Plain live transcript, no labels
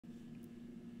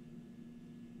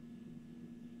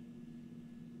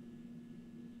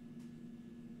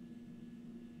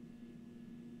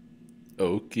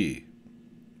Oki,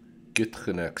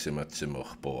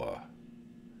 Gitgenaximatsimochboa.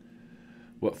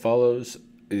 What follows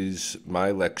is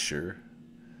my lecture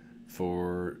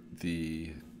for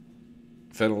the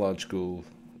phenological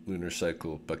lunar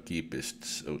cycle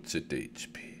Pakkii'pistsi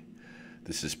Otsitai'tssp.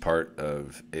 This is part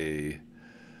of a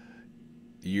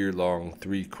year-long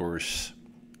 3-course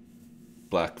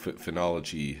Blackfoot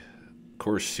phenology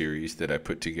course series that I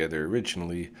put together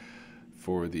originally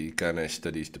for the Ghana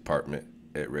Studies Department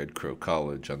at Red Crow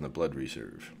College on the Blood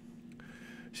Reserve.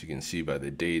 As you can see by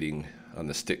the dating on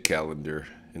the stick calendar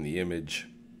in the image,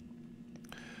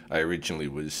 I originally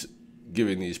was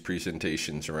giving these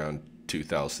presentations around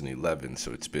 2011,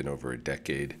 so it's been over a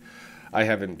decade. I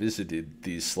haven't visited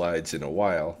these slides in a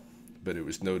while, but it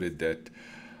was noted that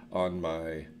on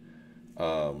my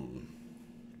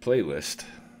playlist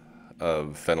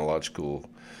of phenological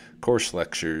course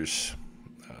lectures,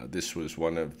 this was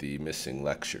one of the missing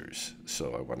lectures,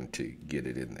 so I wanted to get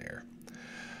it in there.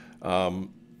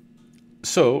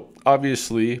 So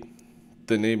obviously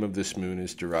the name of this moon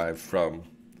is derived from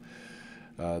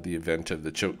the event of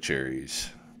the choke cherries,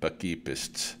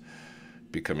 Pakkii'pistsi,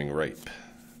 becoming ripe.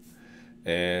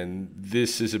 And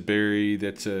this is a berry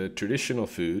that's a traditional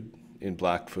food in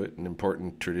Blackfoot, an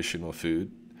important traditional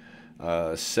food,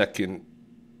 second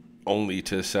only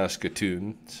to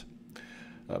Saskatoon's,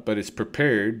 but it's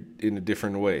prepared in a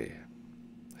different way.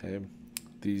 Okay?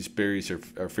 These berries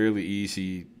are fairly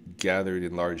easy, gathered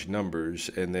in large numbers,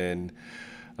 and then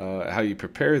how you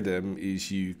prepare them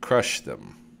is you crush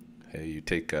them. Okay? You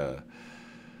take a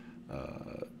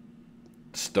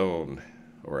stone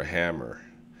or a hammer,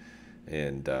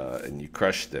 and you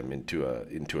crush them into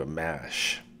a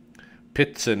mash,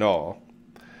 pits and all,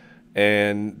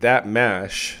 and that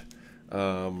mash,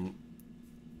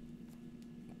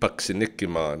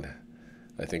 Pakkii'pistsi,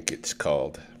 I think it's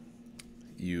called.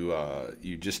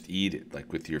 You just eat it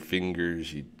like with your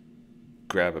fingers. You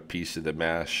grab a piece of the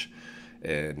mash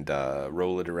and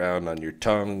roll it around on your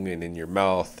tongue and in your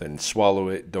mouth and swallow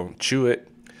it. Don't chew it,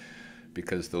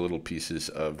 because the little pieces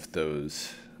of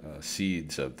those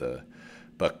seeds of the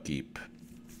buckkeep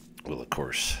will, of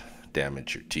course,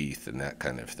 damage your teeth and that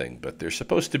kind of thing. But they're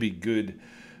supposed to be good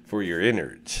for your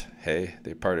innards. Hey,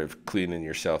 they're part of cleaning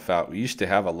yourself out. We used to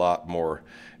have a lot more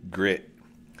grit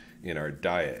in our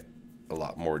diet, a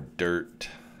lot more dirt,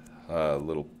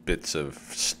 little bits of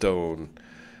stone,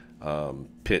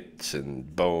 pits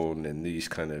and bone and these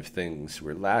kind of things.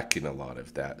 We're lacking a lot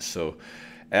of that. So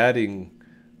adding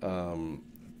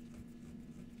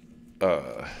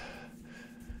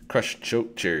crushed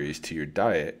choke cherries to your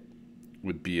diet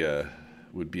would be a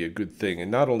good thing.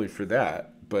 And not only for that,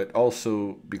 but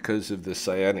also because of the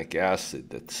cyanic acid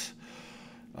that's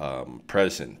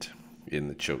present in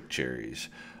the choke cherries.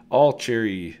 All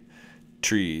cherry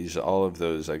trees, all of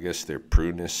those, I guess they're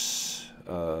Prunus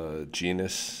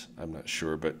genus, I'm not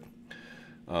sure, but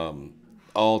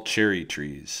all cherry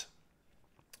trees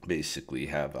basically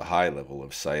have a high level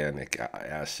of cyanic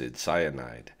acid,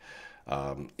 cyanide,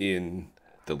 in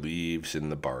the leaves, in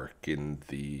the bark, in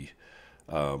the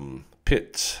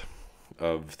pits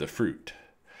of the fruit.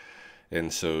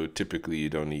 And so typically you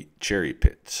don't eat cherry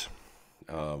pits,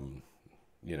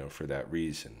 for that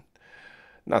reason.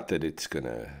 Not that it's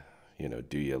gonna,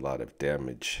 do you a lot of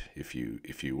damage if you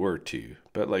were to,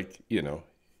 but you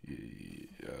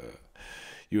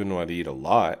wouldn't want to eat a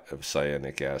lot of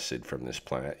cyanic acid from this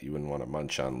plant. You wouldn't want to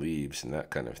munch on leaves and that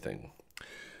kind of thing.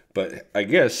 But I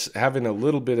guess having a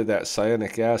little bit of that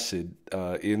cyanic acid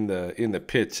in the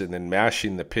pits, and then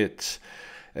mashing the pits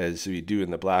as we do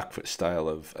in the Blackfoot style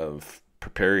of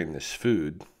preparing this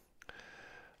food,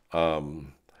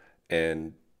 and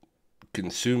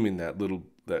consuming that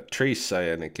trace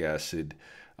cyanic acid,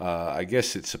 I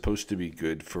guess it's supposed to be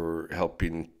good for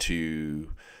helping to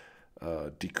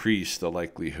decrease the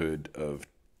likelihood of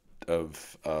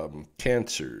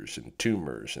cancers and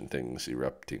tumors and things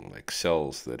erupting, like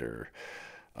cells that are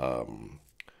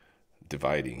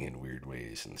dividing in weird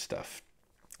ways and stuff.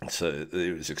 So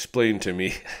it was explained to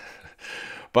me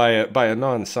by a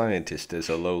non-scientist as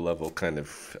a low-level kind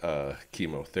of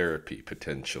chemotherapy,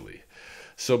 potentially.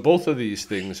 So both of these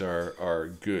things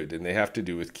are good, and they have to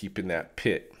do with keeping that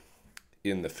pit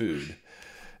in the food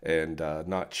and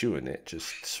not chewing it,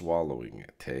 just swallowing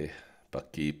it. Hey,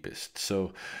 Pakkii'pistsi.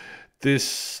 So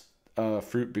this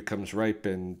fruit becomes ripe,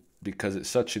 and because it's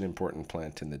such an important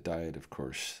plant in the diet, of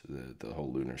course, the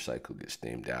whole lunar cycle gets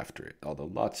named after it.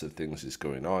 Although lots of things is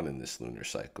going on in this lunar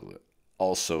cycle,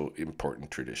 also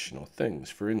important traditional things.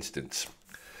 For instance,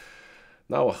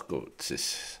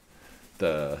 Nawahgoats,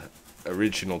 the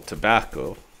original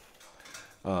tobacco,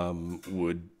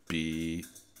 would be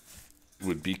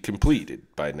would be completed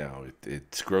by now.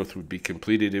 Its growth would be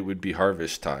completed. It would be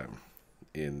harvest time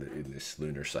in this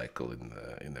lunar cycle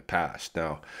in the past.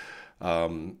 Now,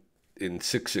 in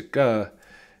Siksika,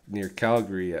 near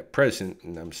Calgary at present,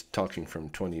 and I'm talking from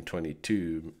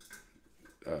 2022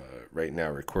 right now,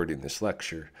 recording this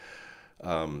lecture,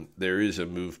 there is a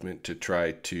movement to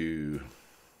try to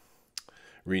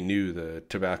renew the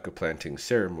tobacco planting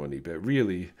ceremony, but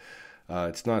really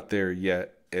it's not there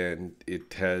yet, and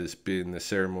it has been the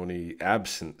ceremony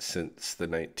absent since the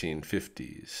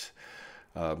 1950s.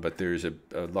 But there's a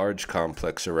large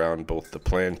complex around both the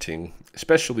planting,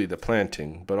 especially the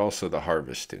planting, but also the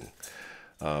harvesting.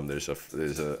 There's a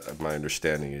my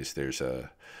understanding is there's a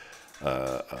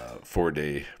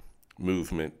 4-day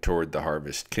movement toward the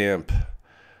harvest camp.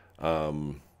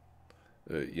 You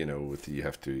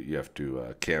have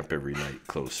to camp every night,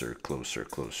 closer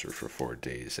for 4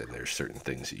 days, and there's certain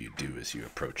things that you do as you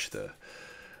approach the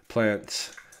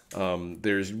plants.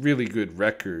 There's really good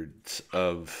records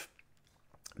of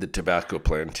the tobacco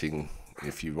planting,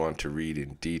 if you want to read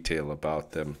in detail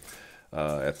about them,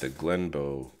 at the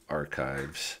Glenbow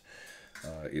archives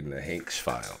in the Hanks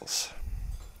files.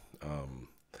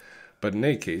 But in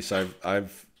any case,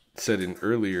 I've said in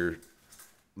earlier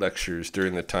lectures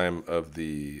during the time of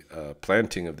the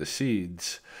planting of the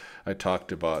seeds, I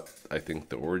talked about, I think,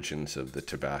 the origins of the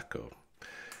tobacco.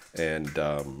 And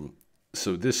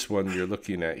so this one you're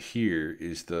looking at here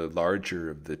is the larger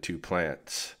of the two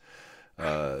plants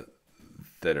that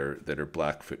are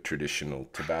Blackfoot traditional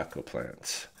tobacco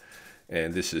plants.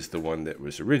 And this is the one that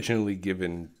was originally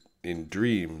given in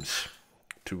dreams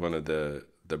to one of the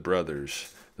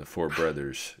brothers, the 4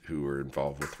 brothers who were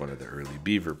involved with one of the early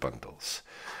beaver bundles.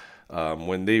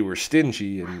 When they were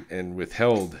stingy and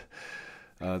withheld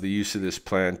the use of this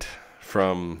plant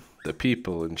from the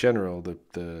people in general,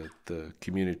 the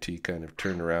community kind of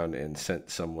turned around and sent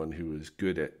someone who was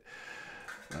good at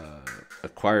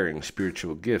acquiring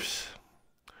spiritual gifts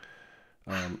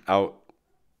out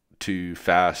to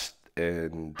fast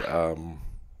and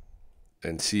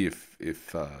see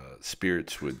if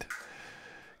spirits would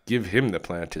give him the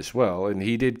plant as well. And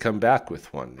he did come back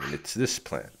with one, and it's this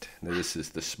plant. Now, this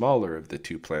is the smaller of the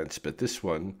 2 plants, but this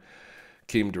one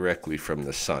came directly from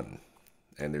the sun.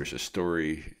 And there's a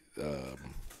story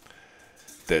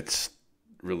that's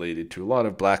related to a lot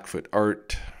of Blackfoot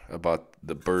art about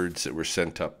the birds that were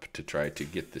sent up to try to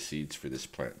get the seeds for this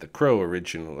plant. The crow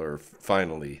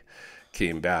finally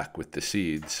came back with the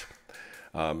seeds,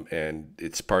 and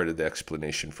it's part of the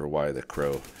explanation for why the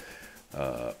crow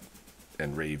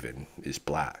and raven is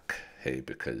black,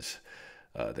 because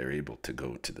they're able to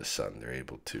go to the sun. They're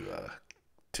able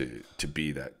to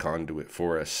be that conduit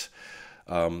for us.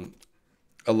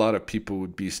 A lot of people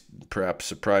would be perhaps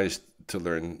surprised to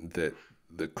learn that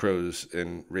the crows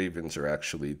and ravens are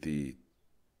actually the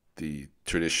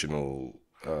traditional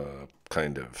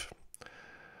kind of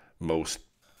most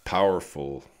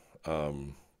powerful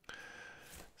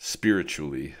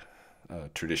spiritually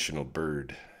traditional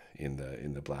bird in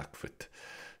the Blackfoot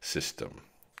system.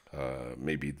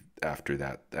 Maybe after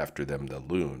them the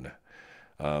loon.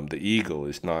 The eagle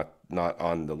is not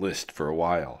on the list for a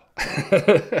while.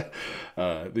 The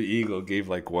eagle gave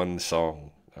like one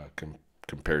song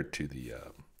compared to the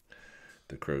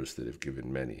crows that have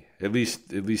given many, at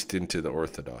least into the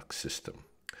Orthodox system.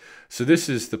 So this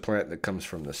is the plant that comes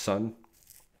from the sun.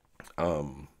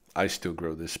 I still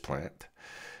grow this plant,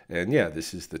 and yeah,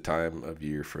 this is the time of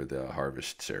year for the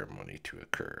harvest ceremony to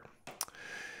occur.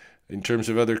 In terms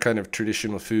of other kind of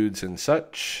traditional foods and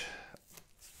such,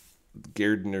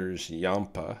 Gardner's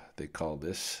yampa, they call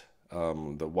this,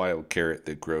 the wild carrot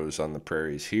that grows on the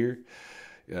prairies here.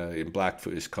 In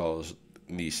Blackfoot is called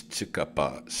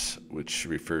Otsitai'tssp, which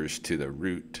refers to the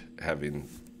root having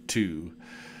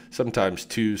sometimes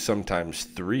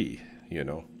 3,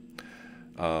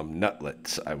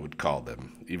 nutlets, I would call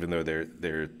them, even though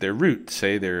they're roots,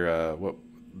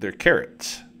 they're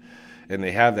carrots, and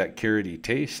they have that carroty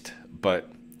taste.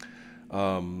 But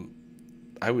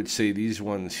I would say these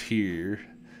ones here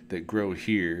that grow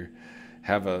here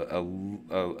have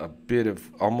a bit of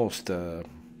almost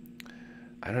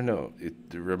I don't know, it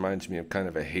reminds me of kind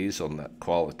of a hazelnut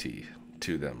quality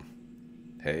to them,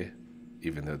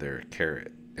 even though they're a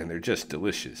carrot, and they're just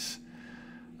delicious.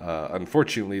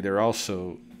 Unfortunately, they're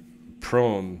also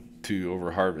prone to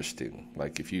over-harvesting.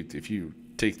 Like if you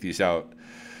take these out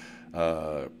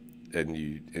and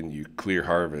you clear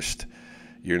harvest,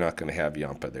 you're not going to have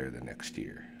yampa there the next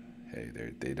year.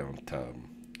 They don't.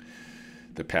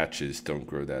 The patches don't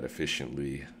grow that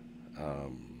efficiently.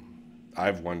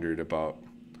 I've wondered about,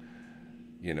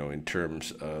 in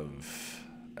terms of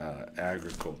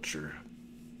agriculture,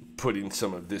 putting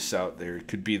some of this out there. It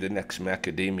could be the next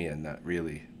macadamia nut,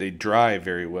 really. They dry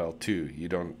very well too. You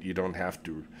don't have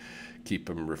to keep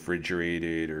them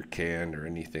refrigerated or canned or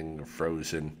anything or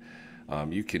frozen.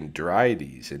 You can dry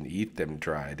these and eat them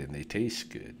dried, and they taste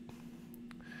good.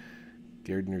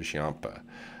 Gardner's Yampa.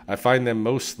 I find them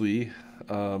mostly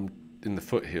in the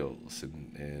foothills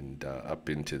and up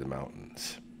into the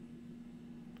mountains.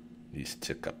 These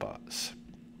tikapas.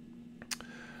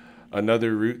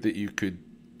 Another root that you could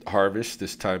harvest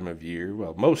this time of year,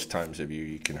 well, most times of year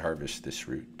you can harvest this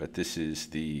root, but this is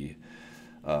the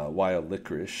wild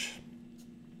licorice,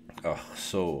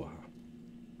 ahso.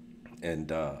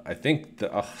 And I think the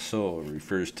ahso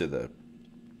refers to the,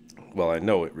 well, I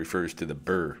know it refers to the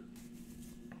burr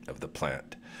of the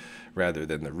plant rather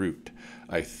than the root.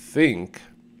 I think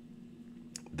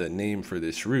the name for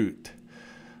this root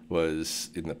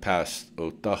was in the past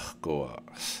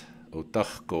otahkoas,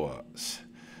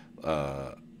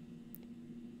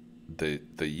 the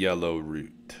yellow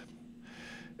root.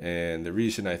 And the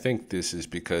reason I think this is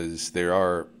because there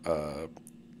are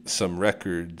some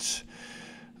records,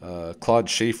 Claude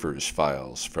Schaefer's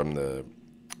files from the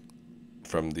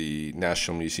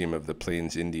National Museum of the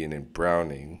Plains Indian in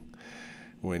Browning,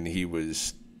 when he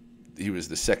was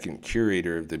the second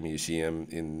curator of the museum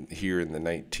here in the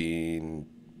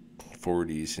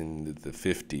 1940s and the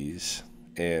 50s,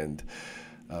 and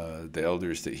the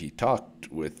elders that he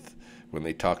talked with when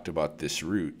they talked about this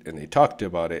root, and they talked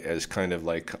about it as kind of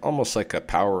like almost like a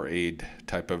Powerade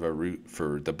type of a root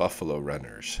for the buffalo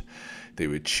runners. They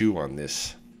would chew on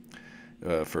this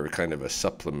for kind of a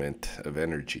supplement of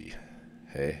energy.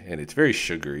 Okay? And it's very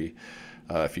sugary.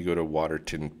 If you go to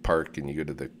Waterton Park and you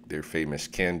go to their famous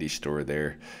candy store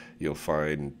there, you'll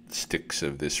find sticks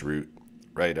of this root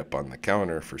right up on the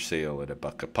counter for sale at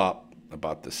 $1 a pop,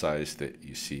 about the size that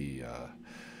you see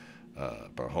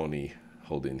Mahoney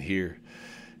holding here.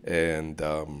 And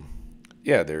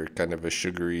yeah, they're kind of a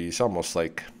sugary, it's almost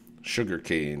like sugar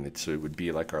cane. It would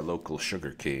be like our local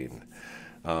sugar cane.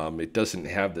 It doesn't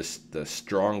have the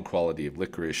strong quality of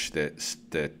licorice that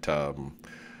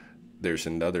there's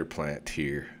another plant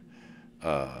here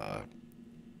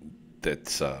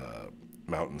that's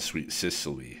Mountain Sweet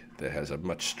Sicily that has a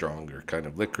much stronger kind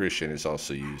of licorice and is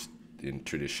also used in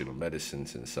traditional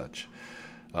medicines and such.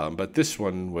 But this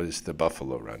one was the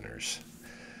buffalo runners.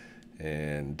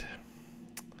 And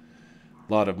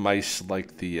a lot of mice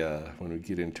like when we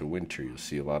get into winter, you'll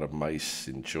see a lot of mice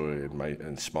and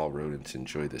small rodents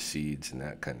enjoy the seeds and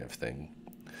that kind of thing.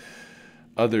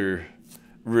 Other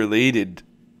related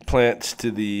plants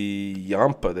to the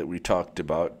yampa that we talked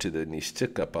about, to the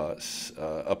nistikapas,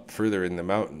 up further in the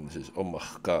mountains, is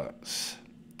omahkas.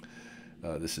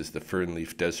 This is the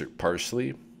fernleaf desert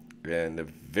parsley, and a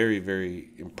very,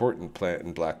 very important plant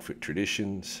in Blackfoot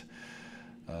traditions,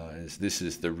 as this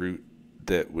is the root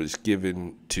that was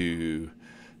given to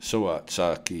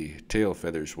Soatsaki, Tail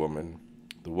Feathers woman,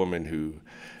 the woman who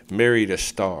married a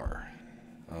star,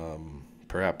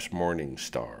 perhaps Morning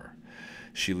Star.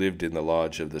 She lived in the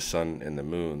lodge of the sun and the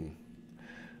moon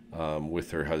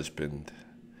with her husband,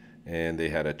 and they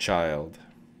had a child,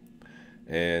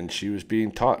 and she was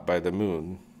being taught by the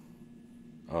moon,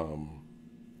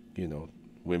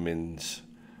 women's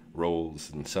roles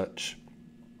and such,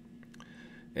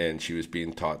 and she was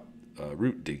being taught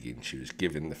root digging. She was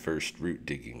given the first root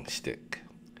digging stick,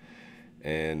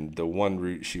 and the one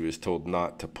root she was told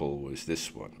not to pull was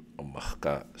this one,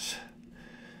 omahkas,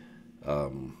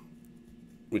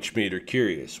 which made her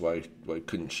curious. Why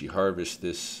couldn't she harvest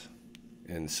this?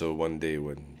 And so one day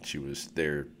when she was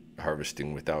there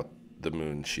harvesting without the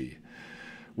moon, she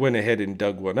went ahead and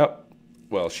dug one up.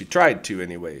 Well, she tried to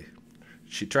anyway.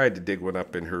 She tried to dig one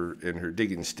up, and her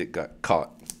digging stick got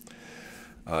caught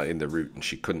in the root, and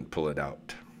she couldn't pull it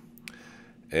out,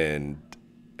 and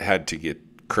had to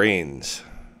get cranes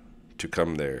to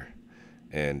come there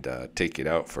and take it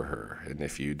out for her. And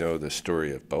if you know the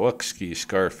story of Biloxi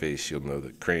Scarface, you'll know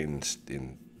that cranes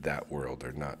in that world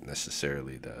are not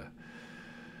necessarily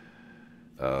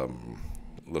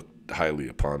looked highly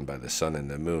upon by the sun and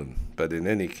the moon. But in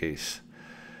any case,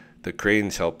 the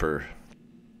cranes help her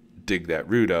dig that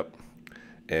root up,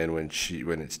 and when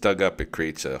it's dug up, it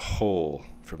creates a hole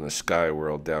from the sky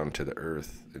world down to the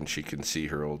earth, and she can see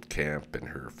her old camp and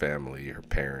her family, her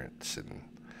parents, and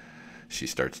she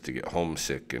starts to get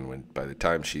homesick. And by the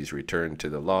time she's returned to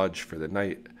the lodge for the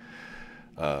night,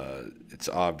 it's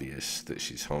obvious that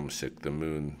she's homesick. The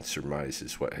moon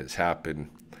surmises what has happened,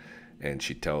 and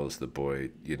she tells the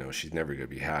boy, she's never going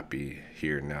to be happy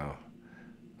here now.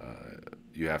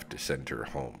 You have to send her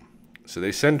home. So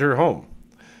they send her home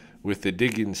with the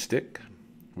digging stick,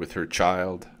 with her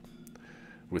child,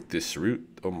 with this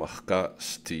root,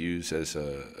 omahkas, to use as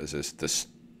the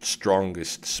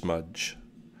strongest smudge,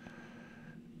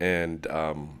 and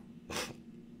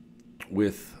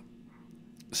with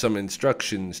some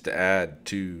instructions to add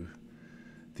to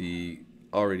the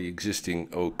already existing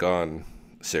okan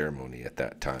ceremony at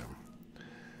that time.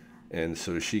 And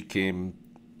so she came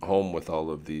home with all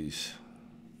of these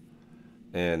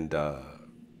and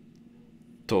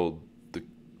told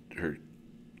her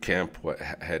camp what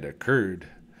had occurred.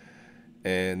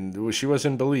 And she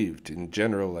wasn't believed. In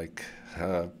general, like,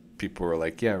 people were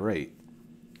like, yeah, right.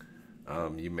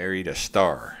 You married a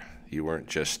star. You weren't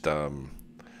just, you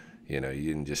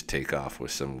didn't just take off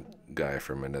with some guy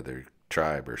from another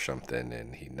tribe or something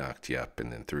and he knocked you up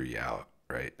and then threw you out,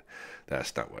 right?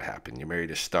 That's not what happened. You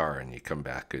married a star and you come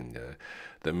back and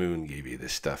the moon gave you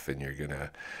this stuff and you're going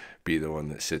to be the one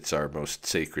that sits our most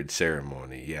sacred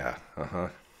ceremony. Yeah,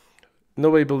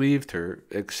 Nobody believed her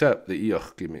except the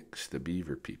Pakkii'pistsi, the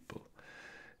beaver people.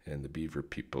 And the beaver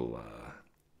people,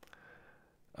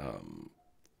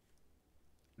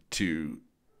 to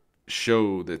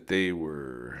show that they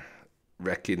were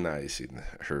recognizing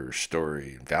her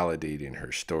story, validating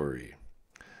her story,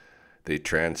 they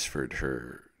transferred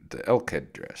her the elk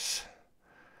headdress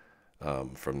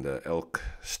from the elk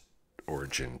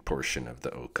origin portion of the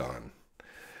Okan.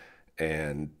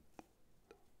 And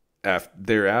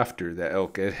thereafter, the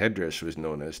elk headdress was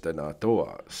known as the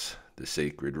Natoas, the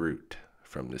sacred root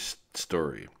from this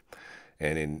story.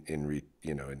 And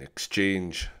in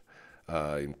exchange,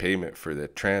 in payment for the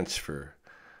transfer,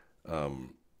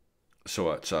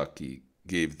 Otsitai'tssp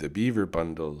gave the beaver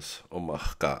bundles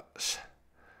omahkas,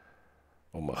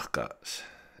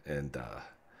 and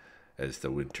as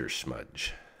the winter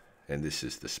smudge. And this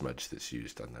is the smudge that's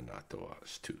used on the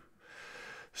Natoas too.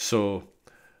 So,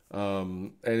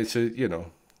 and it's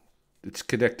it's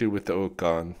connected with the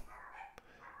Okan.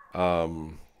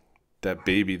 That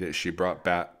baby that she brought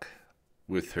back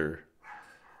with her,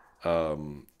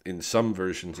 in some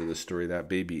versions of the story, that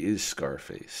baby is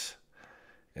Scarface.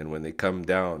 And when they come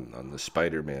down on the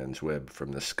Spider-Man's web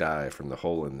from the sky, from the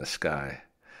hole in the sky,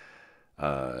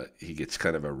 he gets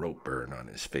kind of a rope burn on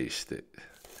his face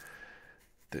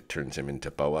that turns him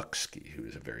into Pakkii'pistsi, who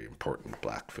is a very important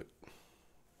Blackfoot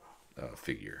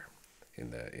figure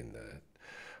in the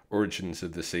origins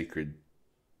of the sacred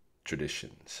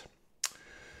traditions.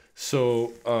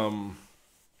 So,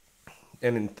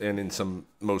 and in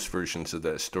most versions of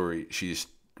that story,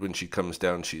 when she comes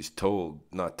down, she's told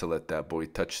not to let that boy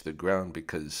touch the ground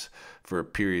because for a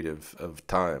period of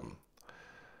time,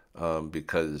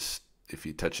 because if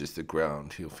he touches the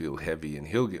ground, he'll feel heavy and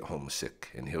he'll get homesick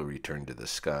and he'll return to the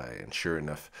sky. And sure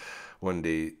enough, one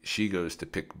day she goes to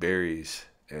pick berries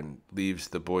and leaves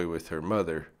the boy with her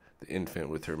mother, the infant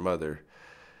with her mother,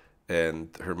 and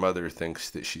her mother thinks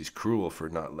that she's cruel for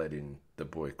not letting the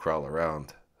boy crawl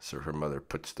around. So her mother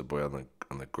puts the boy on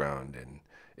the ground, and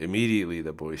immediately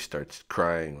the boy starts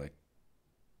crying, like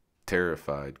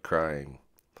terrified, crying,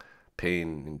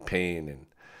 pain, and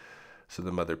so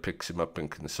the mother picks him up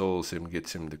and consoles him,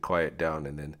 gets him to quiet down,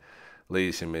 and then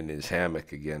lays him in his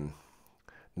hammock again,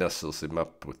 nuzzles him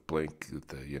up with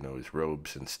his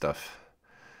robes and stuff,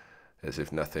 as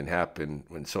if nothing happened.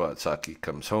 When Otsitai'tssp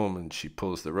comes home and she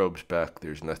pulls the robes back,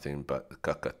 there's nothing but the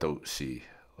Pakkii'pistsi,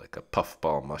 like a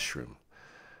puffball mushroom,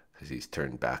 because he's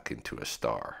turned back into a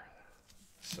star.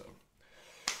 So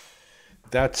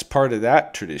that's part of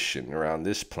that tradition around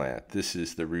this plant. This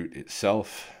is the root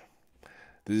itself.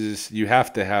 You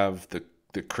have to have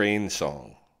the crane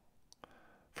song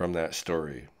from that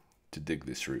story to dig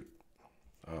this root,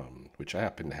 which I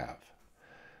happen to have.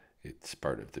 It's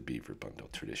part of the beaver bundle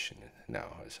tradition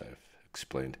now, as I've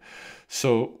explained.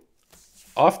 So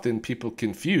often people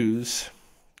confuse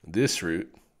this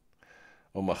root,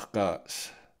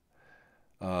 omahkas,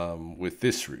 with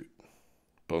this root,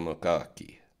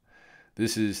 bonokaki.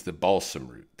 This is the balsam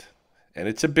root. And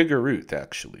it's a bigger root,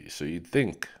 actually. So you'd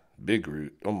think big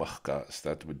root, omahkas,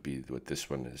 that would be what this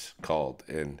one is called.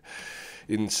 And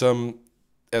in some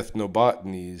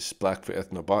ethnobotanies, Blackfoot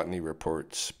ethnobotany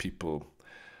reports, people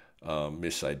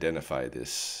misidentify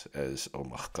this as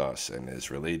omahkas and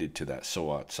is related to that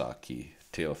Otsitai'tssp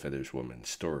tail feathers woman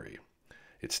story.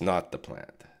 It's not the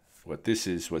plant. What this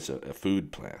was a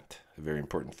food plant, a very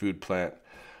important food plant,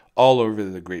 all over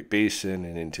the Great Basin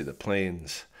and into the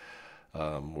plains,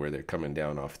 where they're coming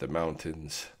down off the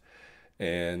mountains.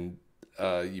 And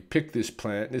you pick this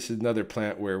plant. This is another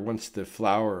plant where once the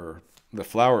flower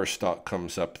stalk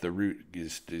comes up, the root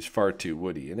is far too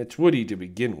woody, and it's woody to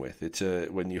begin with.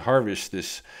 When you harvest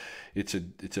this, it's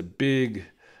a big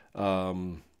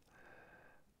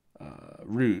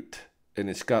root and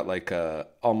it's got like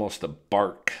almost a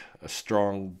bark, a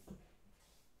strong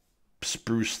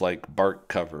spruce-like bark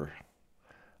cover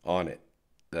on it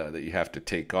that you have to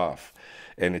take off,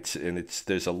 and it's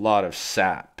there's a lot of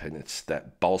sap, and it's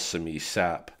that balsamy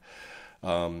sap.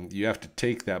 You have to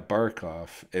take that bark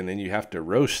off, and then you have to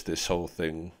roast this whole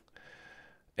thing,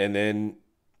 and then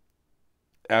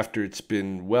after it's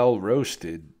been well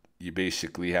roasted, you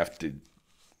basically have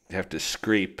to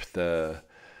scrape the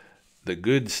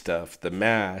good stuff, the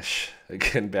mash.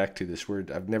 Again, back to this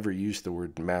word. I've never used the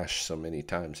word mash so many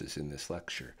times as in this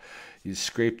lecture. You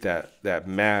scrape that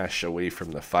mash away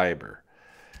from the fiber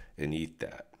and eat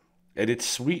that. And it's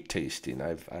sweet tasting.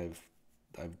 I've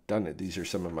done it. These are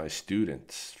some of my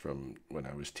students from when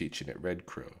I was teaching at Red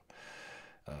Crow,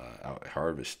 out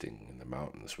harvesting in the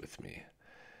mountains with me.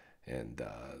 And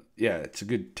yeah, it's a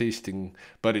good tasting,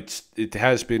 but it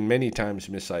has been many times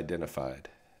misidentified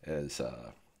as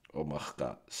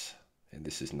omahkas. And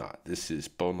this is not. This is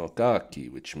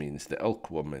bonokaki, which means the elk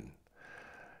woman.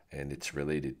 And it's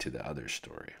related to the other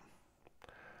story.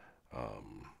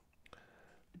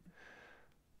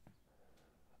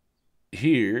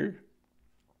 Here,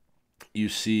 you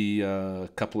see a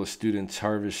couple of students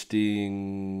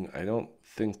harvesting. I don't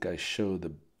think I show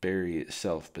the berry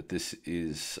itself, but this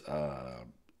is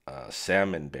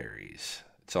salmon berries.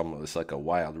 It's almost like a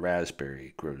wild raspberry.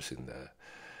 It grows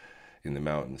in the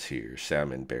mountains here,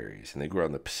 salmon berries, and they grow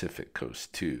on the Pacific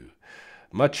coast too.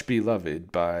 Much beloved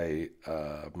by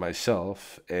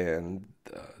myself and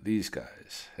these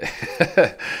guys.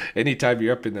 Anytime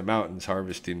you're up in the mountains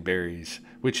harvesting berries,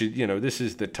 which this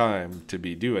is the time to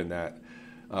be doing that.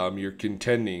 You're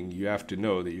contending. You have to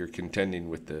know that you're contending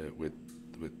with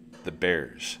the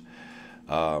bears,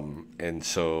 and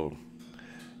so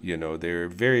they're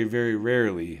very, very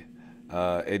rarely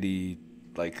any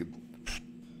like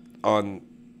on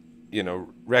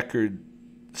record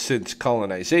since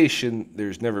colonization.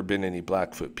 There's never been any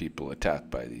Blackfoot people attacked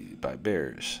by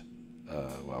bears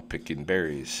while picking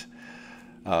berries.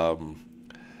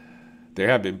 There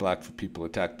have been Blackfoot people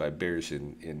attacked by bears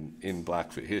in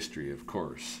Blackfoot history, of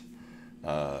course.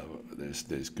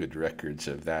 There's good records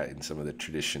of that in some of the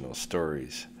traditional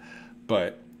stories,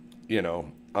 but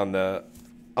on the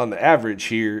average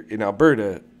here in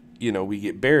Alberta, we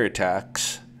get bear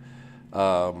attacks.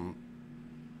 I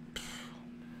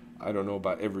don't know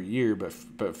about every year,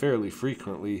 but fairly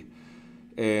frequently,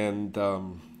 and a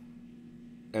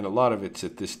lot of it's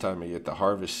at this time of year, at the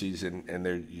harvest season, and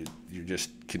you're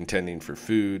just contending for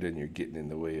food, and you're getting in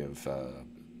the way of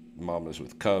mamas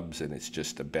with cubs, and it's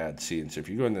just a bad scene. So if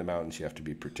you go into the mountains, you have to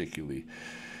be particularly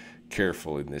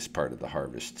careful in this part of the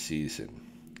harvest season.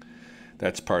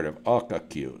 That's part of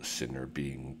akakios, or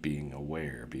being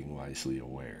aware, being wisely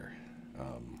aware.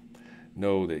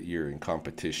 Know that you're in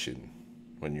competition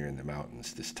when you're in the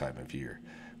mountains this time of year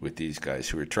with these guys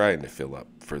who are trying to fill up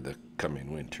for the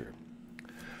coming winter.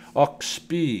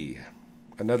 Otsitai'tssp,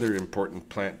 another important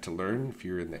plant to learn if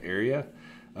you're in the area.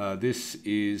 This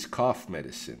is cough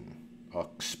medicine.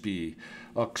 Otsitai'tssp.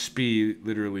 Otsitai'tssp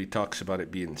literally talks about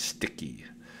it being sticky,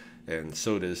 and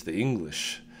so does the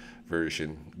English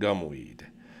version, gumweed.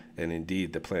 And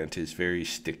indeed, the plant is very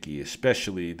sticky,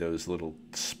 especially those little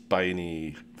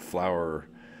spiny flower,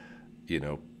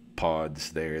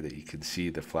 pods there that you can see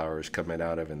the flowers coming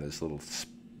out of, and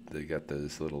they got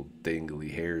those little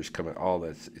dangly hairs coming.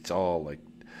 It's all like,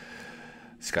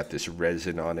 it's got this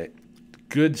resin on it.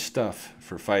 Good stuff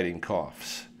for fighting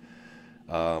coughs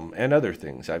and other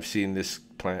things. I've seen this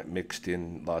plant mixed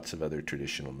in lots of other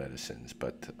traditional medicines,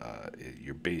 but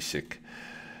your basic,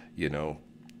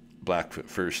 Blackfoot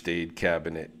first aid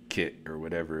cabinet kit or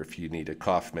whatever, if you need a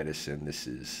cough medicine, this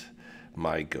is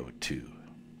my go-to.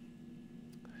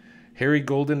 Hairy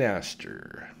golden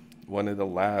aster, one of the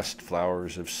last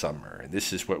flowers of summer. And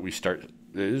this is what we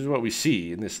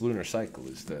see in this lunar cycle,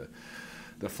 is the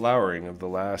flowering of the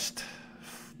last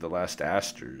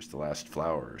asters, the last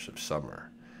flowers of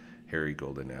summer. Hairy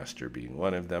golden aster being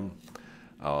one of them.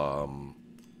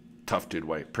 Tufted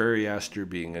white prairie aster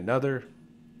being another.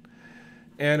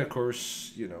 And of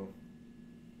course,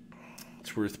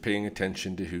 it's worth paying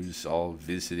attention to who's all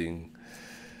visiting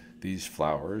these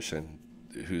flowers and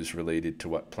who's related to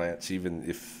what plants, even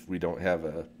if we don't have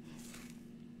a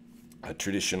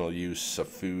traditional use of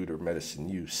food or medicine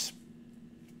use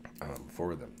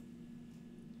for them.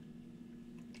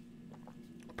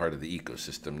 Part of the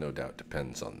ecosystem, no doubt,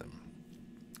 depends on them.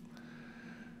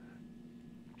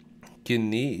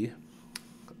 Pakkii'pistsi,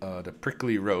 the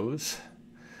prickly rose.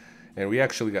 And we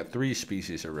actually got 3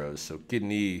 species of rose, so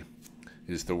Pakkii'pistsi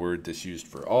is the word that's used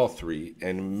for all 3,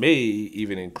 and may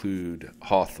even include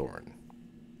hawthorn.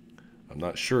 I'm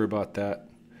not sure about that,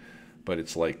 but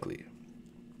it's likely.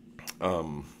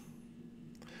 Our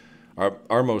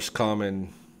most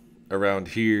common around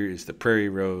here is the prairie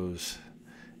rose,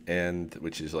 and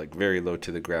which is like very low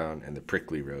to the ground, and the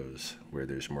prickly rose where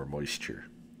there's more moisture.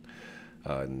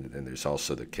 And there's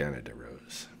also the Canada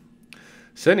rose.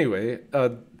 So anyway,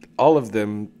 all of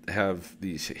them have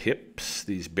these hips,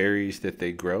 these berries that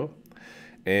they grow,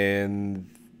 and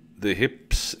the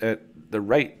hips at the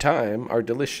right time are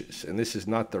delicious. And this is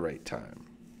not the right time.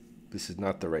 This is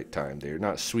not the right time. They are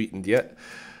not sweetened yet.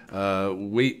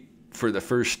 Wait for the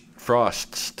first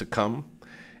frosts to come,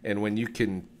 and when you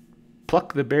can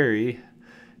pluck the berry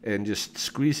and just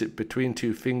squeeze it between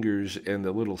two fingers and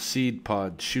the little seed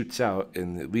pod shoots out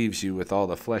and it leaves you with all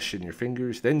the flesh in your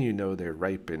fingers, then you know they're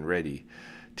ripe and ready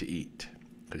to eat,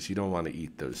 because you don't want to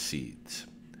eat those seeds.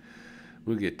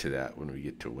 We'll get to that when we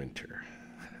get to winter.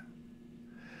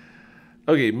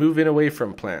 Okay, moving away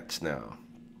from plants now.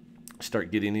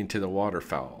 Start getting into the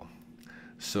waterfowl.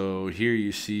 So here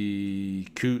you see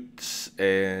coots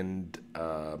and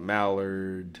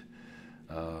mallard.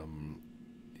 A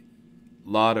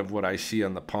lot of what I see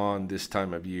on the pond this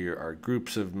time of year are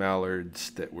groups of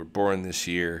mallards that were born this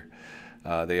year.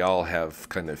 They all have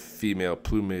kind of female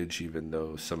plumage, even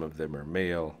though some of them are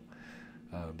male.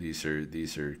 These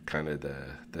are kind of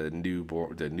the new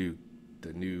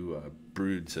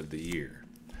broods of the year.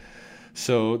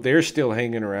 So they're still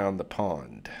hanging around the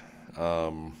pond.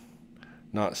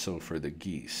 Not so for the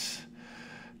geese.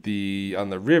 On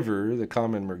the river, the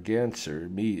common merganser,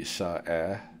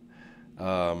 mi'sa'a,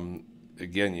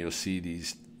 again, you'll see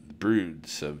these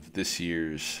broods of this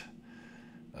year's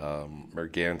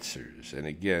mergansers. And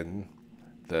again,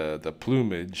 the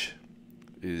plumage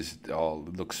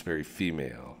looks very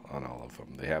female on all of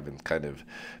them. They haven't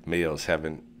males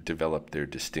haven't developed their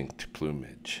distinct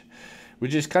plumage,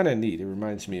 which is kind of neat. It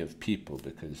reminds me of people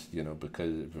because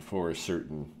before a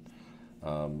certain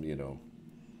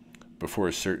before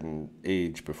a certain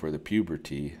age, before the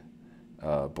puberty,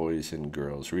 boys and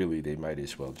girls, really, they might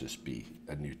as well just be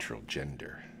a neutral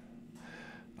gender.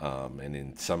 And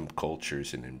in some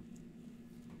cultures, and in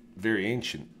very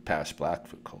ancient past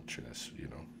Blackfoot culture, that's,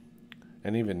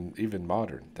 and even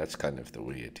modern, that's kind of the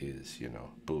way it is,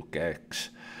 Book X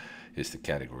is the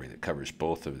category that covers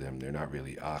both of them. They're not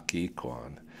really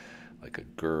akikwan, like a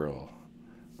girl,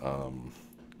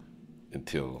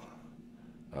 until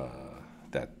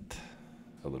that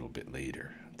a little bit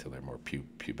later, until they're more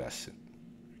pubescent,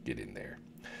 get in there.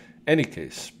 Any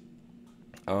case,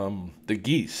 the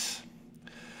geese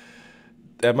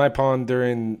at my pond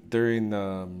during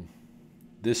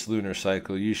this lunar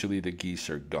cycle, usually the geese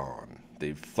are gone.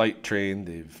 They've flight trained,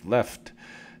 they've left,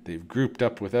 they've grouped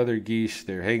up with other geese,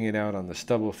 they're hanging out on the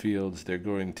stubble fields, they're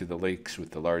going to the lakes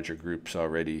with the larger groups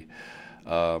already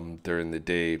during the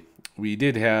day. We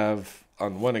did have,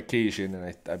 on one occasion,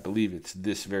 and I believe it's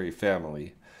this very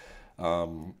family,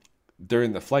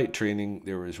 during the flight training,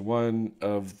 there was one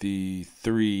of the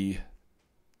three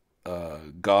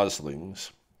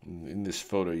goslings. In this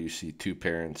photo, you see two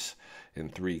parents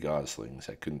and three goslings.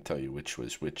 I couldn't tell you which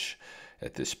was which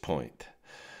at this point.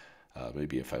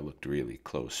 Maybe if I looked really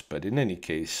close. But in any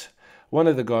case, one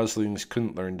of the goslings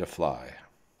couldn't learn to fly.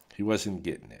 He wasn't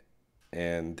getting it.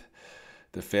 And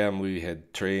the family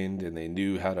had trained and they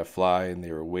knew how to fly, and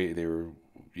they were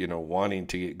wanting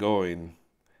to get going,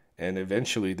 and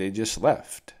eventually they just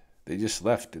left.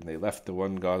 And they left the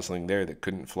one gosling there that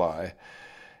couldn't fly,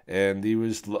 and he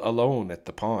was alone at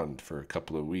the pond for a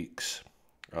couple of weeks.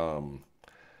 And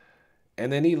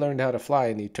then he learned how to fly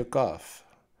and he took off.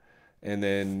 And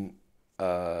then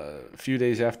a few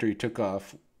days after he took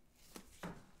off,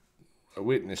 I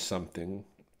witnessed something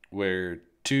where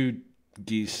two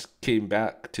geese came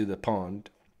back to the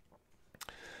pond.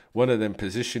 One of them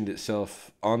positioned itself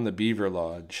on the beaver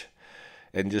lodge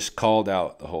and just called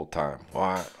out the whole time.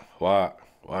 Wah, wah,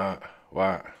 wah,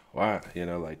 wah, wah.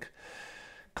 Like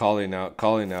calling out,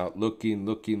 looking.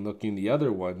 The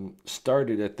other one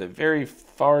started at the very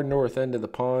far north end of the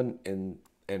pond and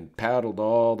paddled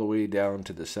all the way down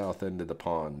to the south end of the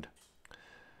pond.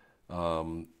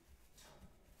 And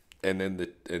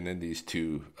then these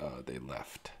two, they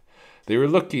left. They were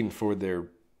looking for their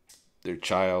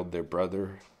child, their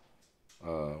brother,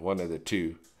 one of the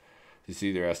two. This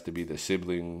either has to be the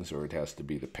siblings or it has to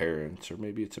be the parents, or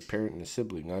maybe it's a parent and a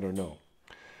sibling. I don't know.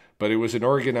 But it was an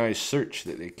organized search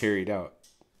that they carried out,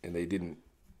 and they didn't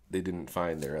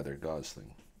find their other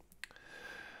gosling.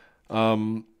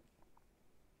 I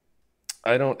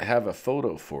don't have a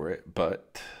photo for it,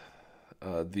 but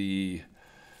a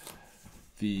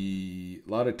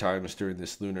lot of times during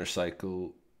this lunar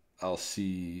cycle, I'll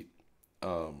see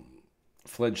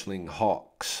fledgling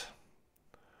hawks.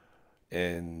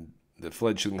 And the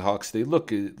fledgling hawks, they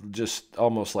look just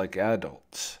almost like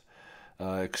adults,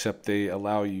 except they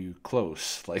allow you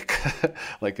close, like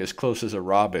like as close as a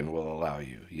robin will allow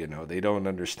you. You know, they don't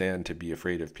understand to be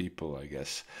afraid of people, I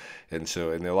guess, and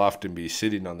they'll often be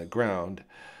sitting on the ground,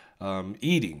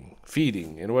 eating,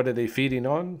 feeding, and what are they feeding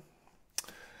on?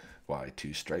 Why,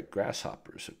 two-striped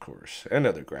grasshoppers, of course, and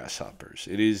other grasshoppers.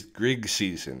 It is grig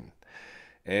season,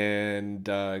 and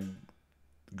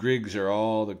grigs are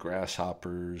all the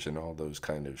grasshoppers and all those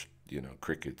kind of,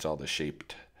 crickets, all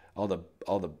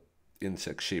the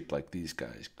insects shaped like these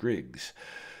guys, grigs.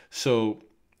 So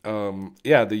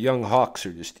yeah, the young hawks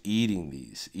are just eating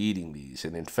these,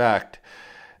 and in fact,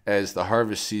 as the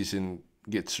harvest season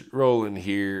gets rolling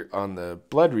here on the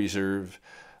blood reserve,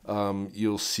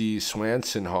 you'll see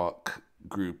Swanson hawk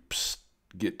groups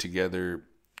get together.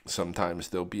 Sometimes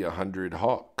there'll be 100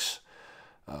 hawks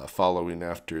following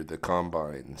after the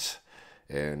combines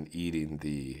and eating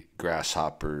the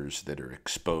grasshoppers that are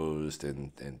exposed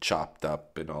and chopped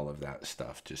up and all of that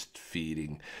stuff, just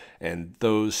feeding. And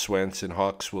those Swanson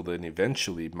hawks will then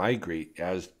eventually migrate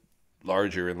as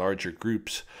larger and larger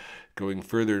groups going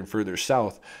further and further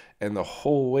south, and the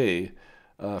whole way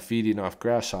feeding off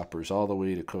grasshoppers all the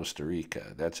way to Costa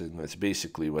Rica. That's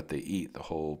basically what they eat. The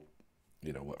whole,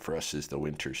 what for us is the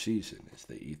winter season, is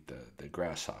they eat the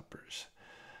grasshoppers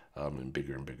in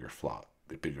bigger and bigger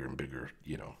bigger and bigger,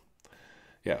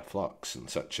 flocks and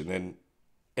such. And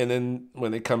then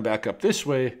when they come back up this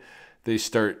way, they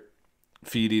start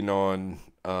feeding on,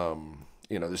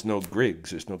 there's no grigs,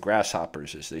 there's no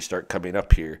grasshoppers as they start coming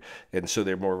up here, and so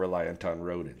they're more reliant on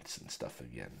rodents and stuff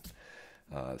again.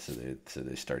 So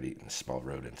they start eating small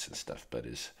rodents and stuff. But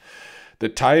is the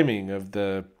timing of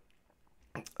the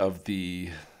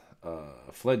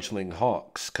fledgling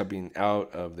hawks coming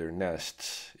out of their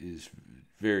nests is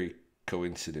very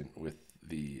coincident with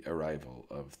the arrival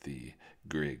of the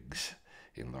grigs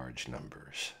in large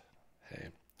numbers. Okay.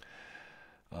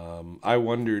 I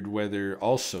wondered whether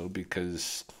also,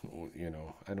 because,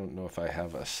 I don't know if I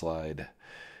have a slide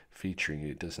featuring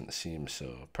it, doesn't seem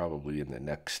so, probably in the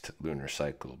next lunar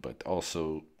cycle, but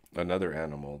also another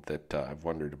animal that I've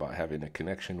wondered about having a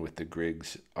connection with the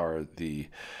grigs are the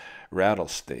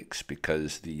rattlesnakes,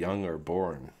 because the young are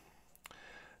born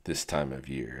this time of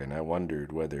year, and I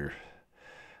wondered whether,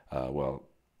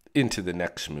 into the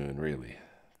next moon, really,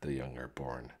 the young are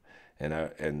born,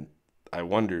 and I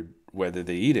wondered whether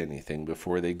they eat anything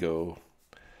before they go.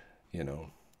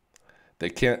 They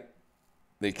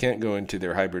can't go into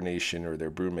their hibernation or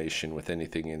their brumation with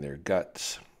anything in their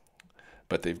guts,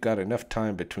 but they've got enough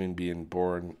time between being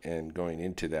born and going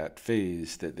into that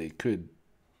phase that they could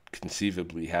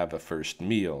conceivably have a first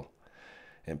meal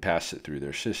and pass it through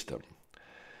their system.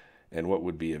 And what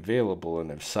would be available and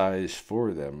of size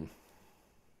for them,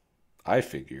 I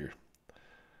figure,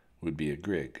 would be a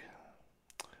grig.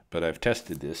 But I've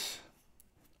tested this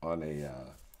on a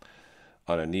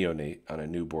neonate, on a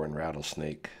newborn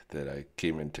rattlesnake that I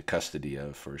came into custody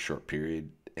of for a short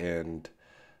period, and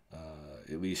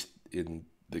at least in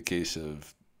the case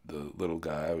of the little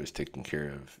guy I was taking care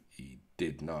of, he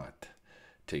did not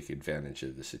take advantage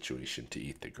of the situation to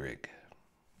eat the grig.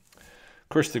 Of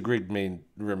course, the grig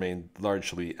remained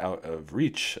largely out of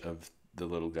reach of the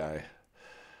little guy.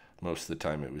 Most of the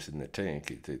time it was in the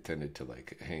tank. They tended to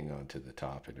hang on to the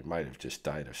top, and it might have just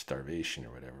died of starvation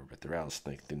or whatever, but the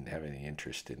rattlesnake didn't have any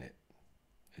interest in it,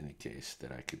 in any case,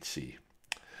 that I could see.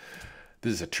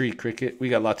 This is a tree cricket. We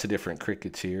got lots of different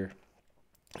crickets here.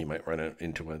 You might run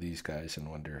into one of these guys and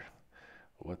wonder,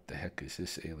 what the heck is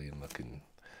this alien-looking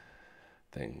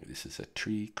thing? This is a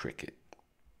tree cricket.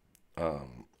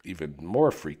 Even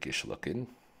more freakish looking,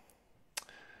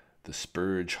 the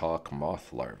spurge hawk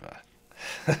moth larva.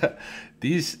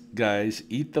 These guys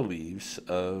eat the leaves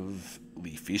of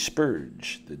leafy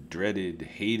spurge, the dreaded,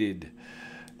 hated,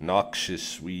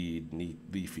 noxious weed,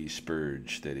 leafy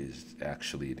spurge that is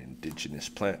actually an indigenous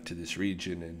plant to this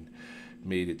region and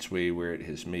made its way where it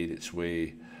has made its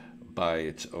way by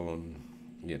its own,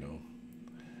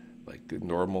 like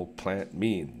normal plant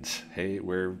means. Hey,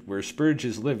 where spurge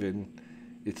is living,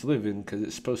 it's living because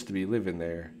it's supposed to be living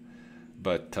there.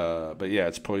 But yeah,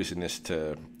 it's poisonous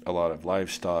to a lot of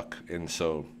livestock, and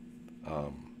so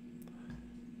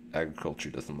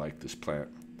agriculture doesn't like this plant.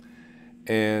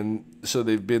 And so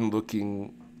they've been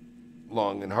looking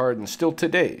long and hard, and still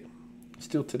today,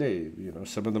 some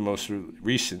of the most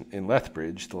recent in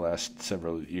Lethbridge, the last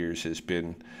several years, has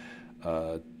been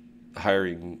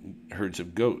hiring herds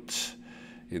of goats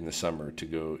in the summer to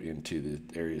go into the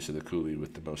areas of the coulee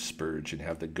with the most spurge and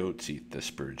have the goats eat the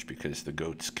spurge because the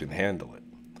goats can handle it.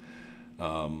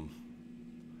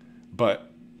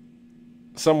 But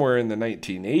somewhere in the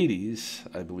 1980s,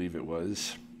 I believe it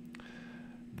was,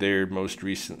 their most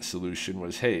recent solution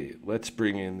was, hey, let's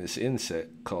bring in this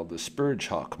insect called the spurge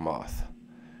hawk moth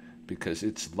because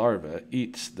its larva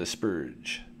eats the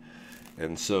spurge.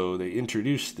 And so they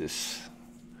introduced this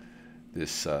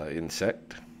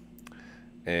insect,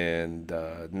 and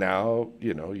now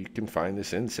you can find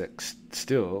this insect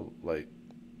still, like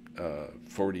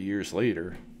 40 years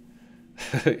later,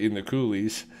 in the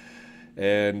coulees,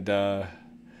 and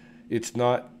it's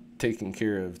not taking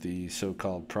care of the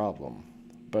so-called problem,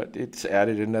 but it's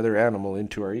added another animal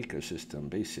into our ecosystem.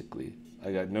 Basically,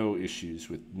 I got no issues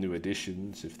with new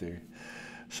additions if they're,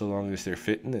 so long as they're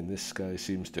fitting, and this guy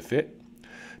seems to fit.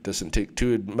 Doesn't take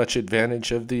too much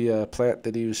advantage of the plant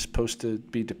that he was supposed to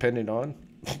be dependent on.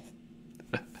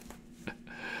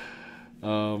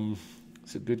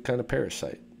 It's a good kind of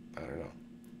parasite. I don't know.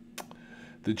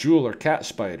 The jewel or cat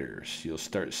spiders you'll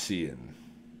start seeing,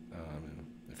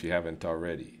 if you haven't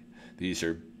already. These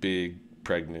are big,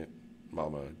 pregnant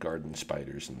mama garden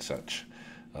spiders and such.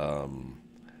 And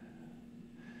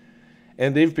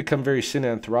they've become very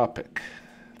synanthropic.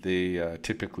 They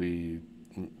typically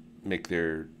make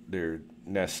their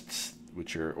nests,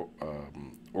 which are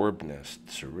orb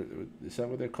nests, or is that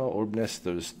what they're called? Orb nests,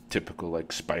 those typical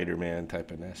like Spider-Man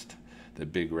type of nest, the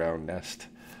big round nest.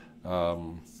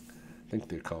 I think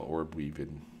they're called orb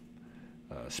weaving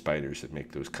spiders that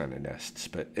make those kind of nests.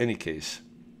 But in any case,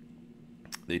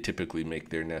 they typically make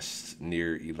their nests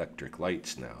near electric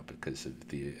lights now because of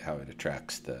how it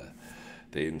attracts the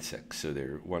insects. So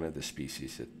they're one of the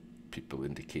species that people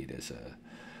indicate as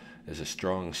a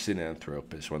strong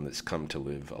synanthrope, as one that's come to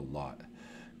live a lot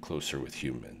closer with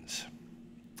humans.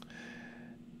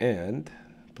 And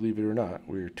believe it or not,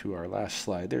 we're to our last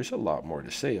slide. There's a lot more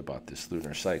to say about this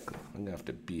lunar cycle. I'm gonna have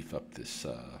to beef up this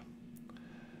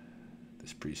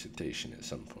presentation at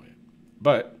some point.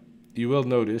 But you will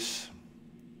notice,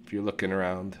 if you're looking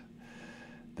around,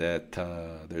 that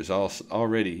there's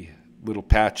already little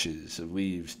patches of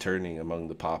leaves turning among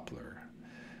the poplar.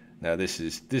 Now this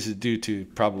is due to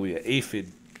probably an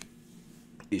aphid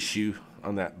issue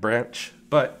on that branch,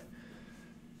 but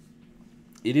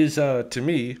it is to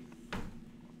me,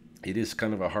 it is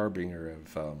kind of a harbinger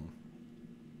of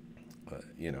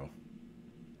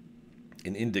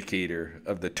an indicator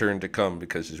of the turn to come,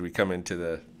 because as we come into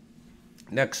the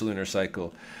next lunar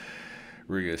cycle,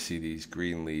 we're going to see these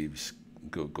green leaves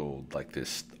go gold like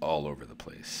this all over the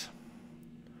place.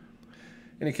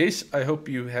 In any case, I hope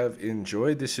you have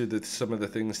enjoyed. This are some of the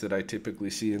things that I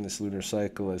typically see in this lunar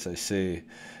cycle. As I say,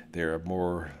 there are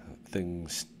more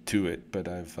things to it, but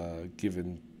I've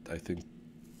given, I think,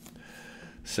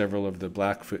 several of the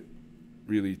Blackfoot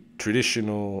really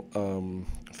traditional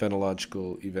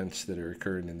phenological events that are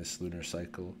occurring in this lunar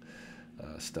cycle,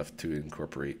 stuff to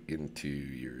incorporate into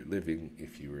your living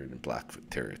if you were in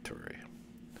Blackfoot territory.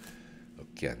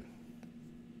 Again,